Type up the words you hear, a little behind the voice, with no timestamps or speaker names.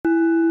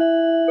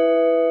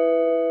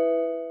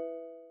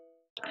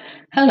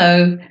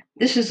Hello,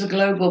 this is a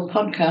global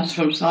podcast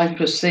from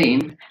Cyprus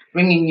Scene,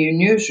 bringing you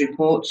news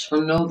reports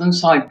from northern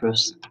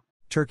Cyprus.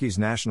 Turkey's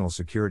National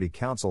Security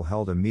Council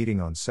held a meeting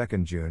on 2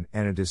 June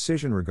and a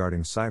decision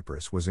regarding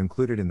Cyprus was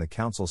included in the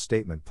Council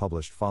statement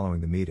published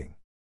following the meeting.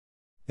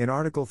 In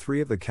Article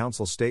 3 of the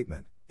Council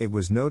statement, it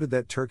was noted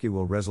that Turkey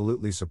will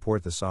resolutely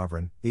support the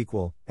sovereign,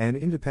 equal, and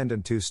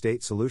independent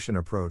two-state solution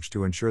approach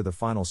to ensure the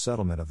final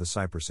settlement of the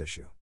Cyprus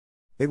issue.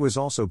 It was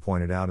also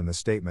pointed out in the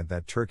statement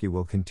that Turkey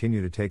will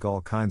continue to take all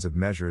kinds of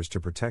measures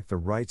to protect the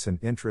rights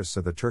and interests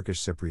of the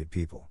Turkish Cypriot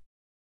people.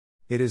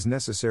 It is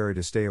necessary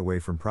to stay away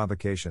from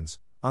provocations,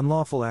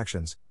 unlawful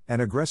actions,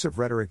 and aggressive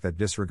rhetoric that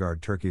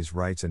disregard Turkey's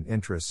rights and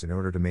interests in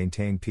order to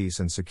maintain peace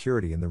and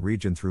security in the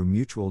region through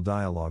mutual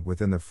dialogue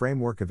within the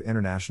framework of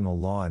international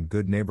law and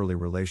good neighborly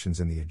relations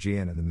in the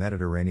Aegean and the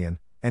Mediterranean,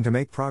 and to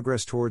make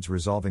progress towards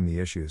resolving the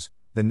issues,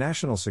 the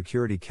National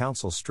Security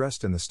Council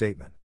stressed in the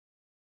statement.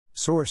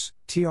 Source: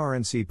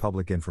 TRNC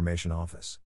Public Information Office.